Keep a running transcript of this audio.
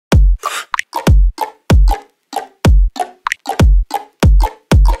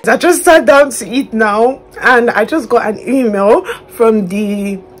I just sat down to eat now, and I just got an email from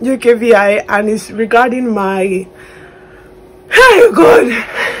the UKVI, and it's regarding my, oh god,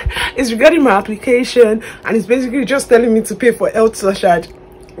 it's regarding my application, and it's basically just telling me to pay for health surcharge,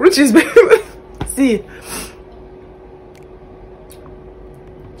 which is see,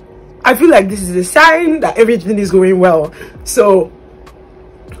 I feel like this is a sign that everything is going well. So,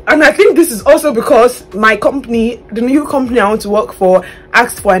 and I think this is also because my company, the new company I want to work for,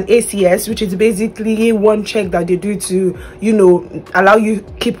 asked for an ACS, which is basically one check that they do to, you know, allow you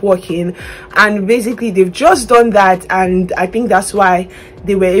keep working. And basically they've just done that, and I think that's why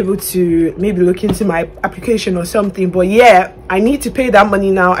they were able to maybe look into my application or something. But yeah, I need to pay that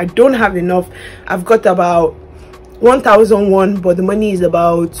money now. I don't have enough. I've got about 1,001, but the money is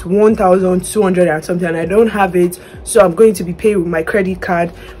about 1,200 and something, and I don't have it. So I'm going to be paying with my credit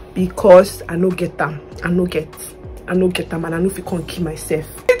card because I no get them. I no get them, and I know if I can't keep myself.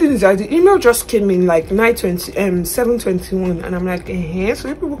 The thing is that the email just came in like 7:21, and I'm like,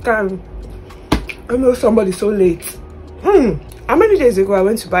 so people can, I know somebody so late. How many days ago I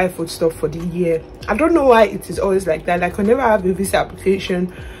went to buy food stuff for the year? I don't know why it is always like that. Like, whenever I have a visa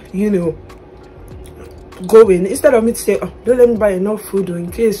application, you know, going, instead of me to say, oh, don't let me buy enough food or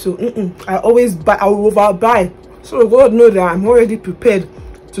in case, so I always buy, I will overbuy, so God knows that I'm already prepared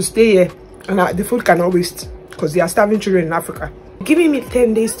to stay here, and the food cannot waste because they are starving children in Africa. Giving me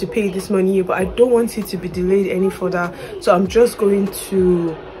 10 days to pay this money, but I don't want it to be delayed any further, so I'm just going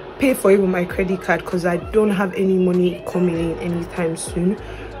to pay for it with my credit card because I don't have any money coming in anytime soon.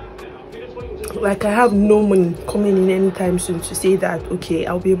 Like, I have no money coming in anytime soon to say that okay,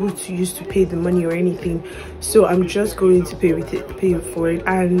 I'll be able to use to pay the money or anything. So I'm just going to pay for it.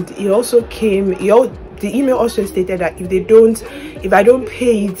 And it also came, the email also stated that if I don't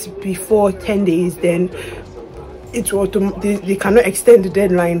pay it before 10 days, then it will they cannot extend the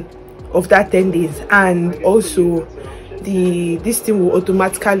deadline of that 10 days, and also this thing will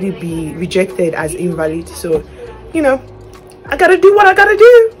automatically be rejected as invalid. So, you know, I gotta do what I gotta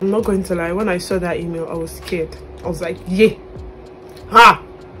do. I'm not going to lie, when I saw that email I was scared. I was like, yeah,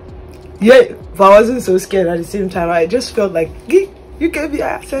 but I wasn't so scared at the same time. I just felt like, you can be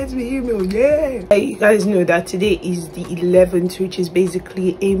sent me email, yeah. You guys know that today is the 11th, which is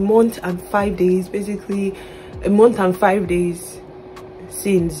basically a month and 5 days, basically a month and 5 days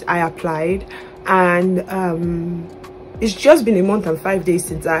since I applied. And it's just been a month and 5 days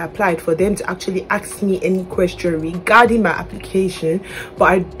since I applied for them to actually ask me any question regarding my application. But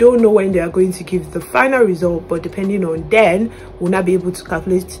I don't know when they are going to give the final result, but depending on then, we'll not be able to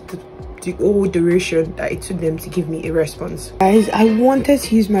calculate the whole duration that it took them to give me a response. Guys, I wanted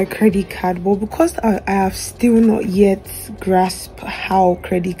to use my credit card, but because I have still not yet grasped how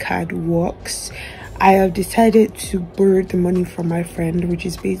credit card works, I have decided to borrow the money from my friend, which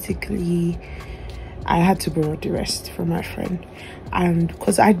is basically, I had to borrow the rest from my friend. And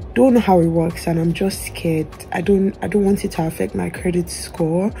because I don't know how it works, and I'm just scared, I don't want it to affect my credit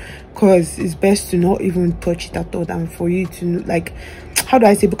score, because it's best to not even touch it at all than for you to, like, how do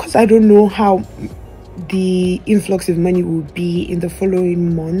I say, because I don't know how the influx of money will be in the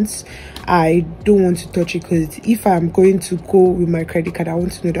following months. I don't want to touch it, because if I'm going to go with my credit card, I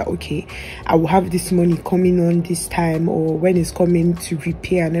want to know that okay, I will have this money coming on this time, or when it's coming to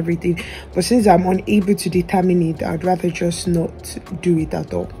repay and everything. But since I'm unable to determine it, I'd rather just not do it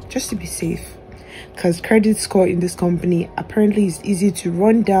at all, just to be safe, because credit score in this company apparently is easy to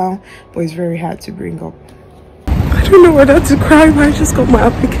run down, but it's very hard to bring up. I don't know whether to cry, but I just got my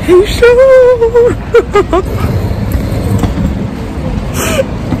application.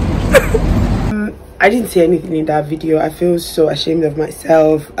 I didn't say anything in that video. I feel so ashamed of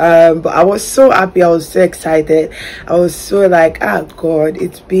myself, but I was so happy. I was so excited. I was so like, ah God,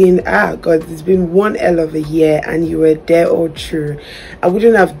 it's been one hell of a year, and you were there all through. I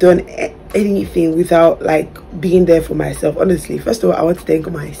wouldn't have done anything without like being there for myself. Honestly, first of all, I want to thank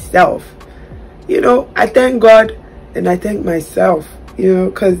myself. You know, I thank God and I thank myself, you know,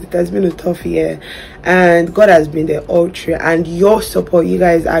 because it has been a tough year, and God has been there all through. And your support, you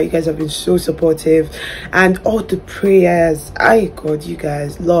guys have been so supportive, and all the prayers, God, you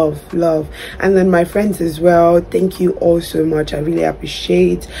guys, love. And then my friends as well, thank you all so much. I really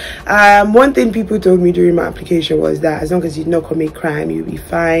appreciate. One thing people told me during my application was that as long as you don't commit crime, you'll be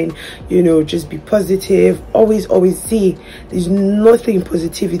fine. You know, just be positive. Always see, there's nothing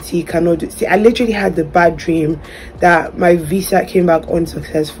positivity cannot do. See, I literally had the bad dream that my visa came back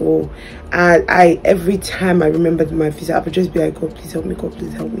unsuccessful, and every time I remembered my visa, I would just be like, God, please help me, God,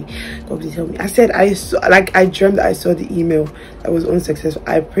 please help me, God, please help me. I said, I dreamt that I saw the email that was unsuccessful.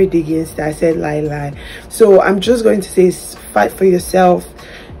 I prayed against it. I said, lie. So I'm just going to say, fight for yourself,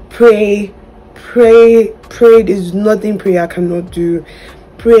 pray. There's nothing prayer cannot do.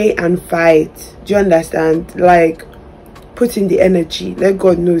 Pray and fight. Do you understand? Like, put in the energy. Let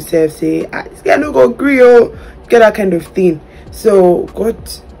God know self, say this guy no go agree, get that kind of thing. So God,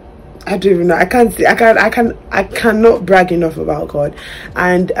 I don't even know. I cannot brag enough about God.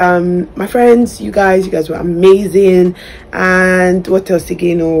 And my friends, you guys were amazing. And what else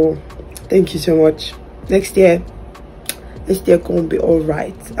again? Oh, thank you so much. Next year gonna be all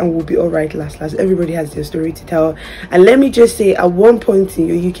right, and we'll be all right. Last everybody has their story to tell. And let me just say, at one point in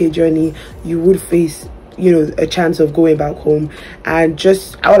your UK journey, you would face, you know, a chance of going back home, and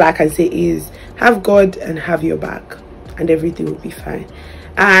just all I can say is have God and have your back, and everything will be fine.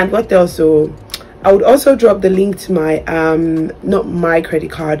 And what else? So I would also drop the link to my not my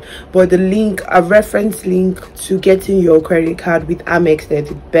credit card, but the link, a reference link to getting your credit card with AmEx. They're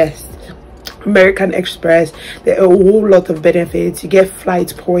the best. American Express, there are a whole lot of benefits. You get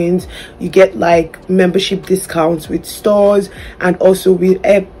flight points, you get like membership discounts with stores, and also with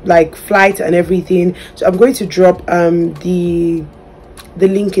like flights and everything. So I'm going to drop the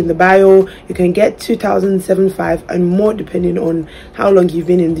link in the bio. You can get 2,075 and more depending on how long you've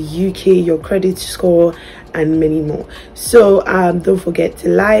been in the UK, your credit score, and many more. So don't forget to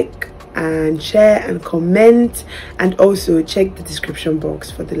like and share and comment, and also check the description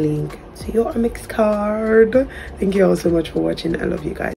box for the link to your AmEx card. Thank you all so much for watching. I love you guys.